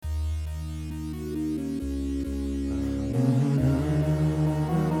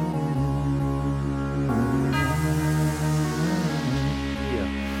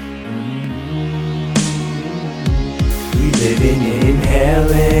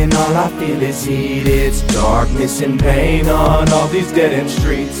hell and all I feel is heat. It's darkness and pain on all these dead-end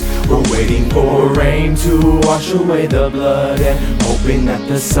streets. We're waiting for rain to wash away the blood, and hoping that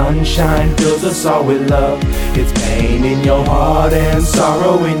the sunshine fills us all with love. It's pain in your heart and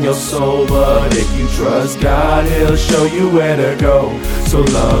sorrow in your soul, but if you trust God, He'll show you where to go. So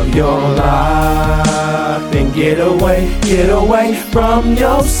love your life and get away from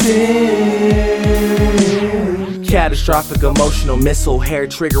your sin. Catastrophic emotional missile, hair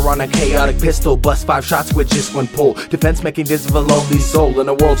trigger on a chaotic pistol, bust 5 shots with just one pull. Defense mechanism of a lonely soul in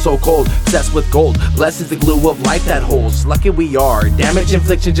a world so cold, obsessed with gold. Blessed is the glue of life that holds. Lucky we are. Damage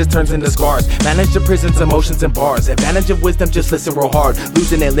infliction just turns into scars. Manage the prison's emotions and bars. Advantage of wisdom, just listen real hard.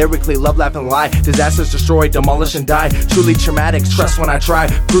 Losing it lyrically, love, laugh, and lie. Disasters destroy, demolish, and die. Truly traumatic, trust when I try.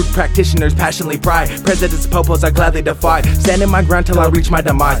 Brute practitioners passionately pry. Presidents, popos I gladly defy. Standing my ground till I reach my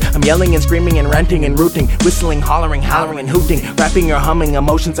demise. I'm yelling and screaming and ranting and rooting, whistling, hollering, and hooting, rapping or humming.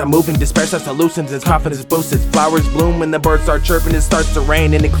 Emotions are moving, despair starts to loosen as confidence boosts. Flowers bloom when the birds start chirping. It starts to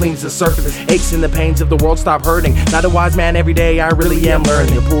rain and it cleans the surface. Aches and the pains of the world stop hurting. Not a wise man every day, I really am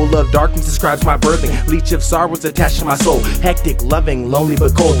learning. The pool of darkness describes my birthing. Leech of sorrows attached to my soul. Hectic, loving, lonely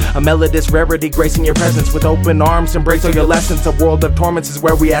but cold. A melodious rarity gracing your presence. With open arms, embrace all your lessons. A world of torments is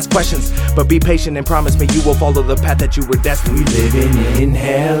where we ask questions, but be patient and promise me you will follow the path that you were destined. We living in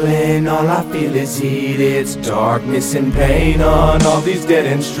hell and all I feel is heat. It's darkness and pain on all these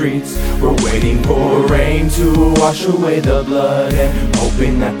dead-end streets. We're waiting for rain to wash away the blood, and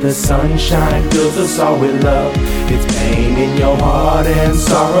hoping that the sunshine fills us all with love. It's pain in your heart and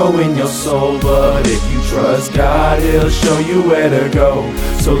sorrow in your soul, but if you trust God, He'll show you where to go.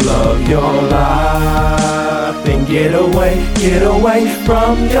 So love your life and get away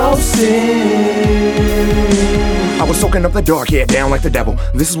from your sin. I was soaking up the dark, yeah, down like the devil.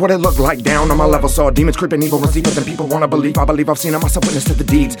 This is what it looked like down on my level. Saw demons creeping, evil was deeper than people wanna believe. I believe I've seen it myself, witness to the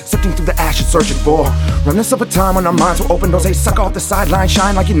deeds. Sifting through the ashes, searching for remnants of a time when our minds were open. Those suck off the sideline,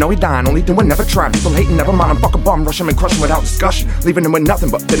 shine like you know he dying. Only doing, never trying. People hating, never mind. I'm fucking bomb, rush him and crush him without discussion. Leaving him with nothing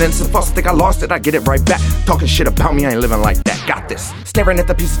but bitterness and fuss. Think I lost it, I get it right back. Talking shit about me, I ain't living like that. Got this. Staring at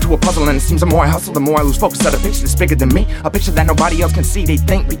the pieces to a puzzle, and it seems the more I hustle, the more I lose focus. At a picture that's bigger than me, a picture that nobody else can see. They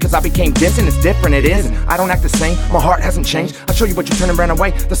think because I became distant, it's different, it isn't. I don't act the same, my heart hasn't changed. I show you what you turn and ran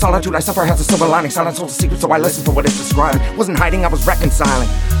away. The solitude I suffer has a silver lining. Silence holds a secret, so I listen for what it's describing. Wasn't hiding, I was reconciling.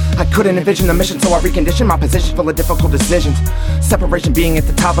 I couldn't envision the mission, so I reconditioned my position full of difficult decisions. Separation being at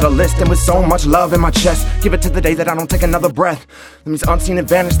the top of the list, and with so much love in my chest. Give it to the day that I don't take another breath. That means the unseen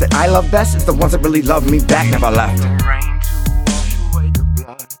advantage that I love best is the ones that really love me back, never left.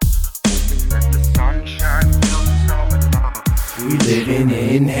 We living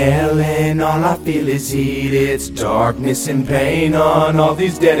in hell and all I feel is heat. It's darkness and pain on all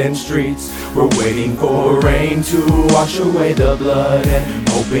these dead-end streets. We're waiting for rain to wash away the blood, and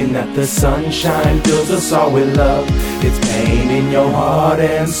hoping that the sunshine fills us all with love. It's pain in your heart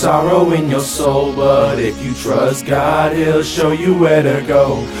and sorrow in your soul, but if you trust God, He'll show you where to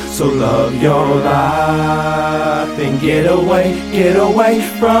go. So love your life and get away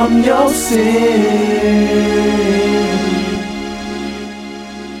from your sin.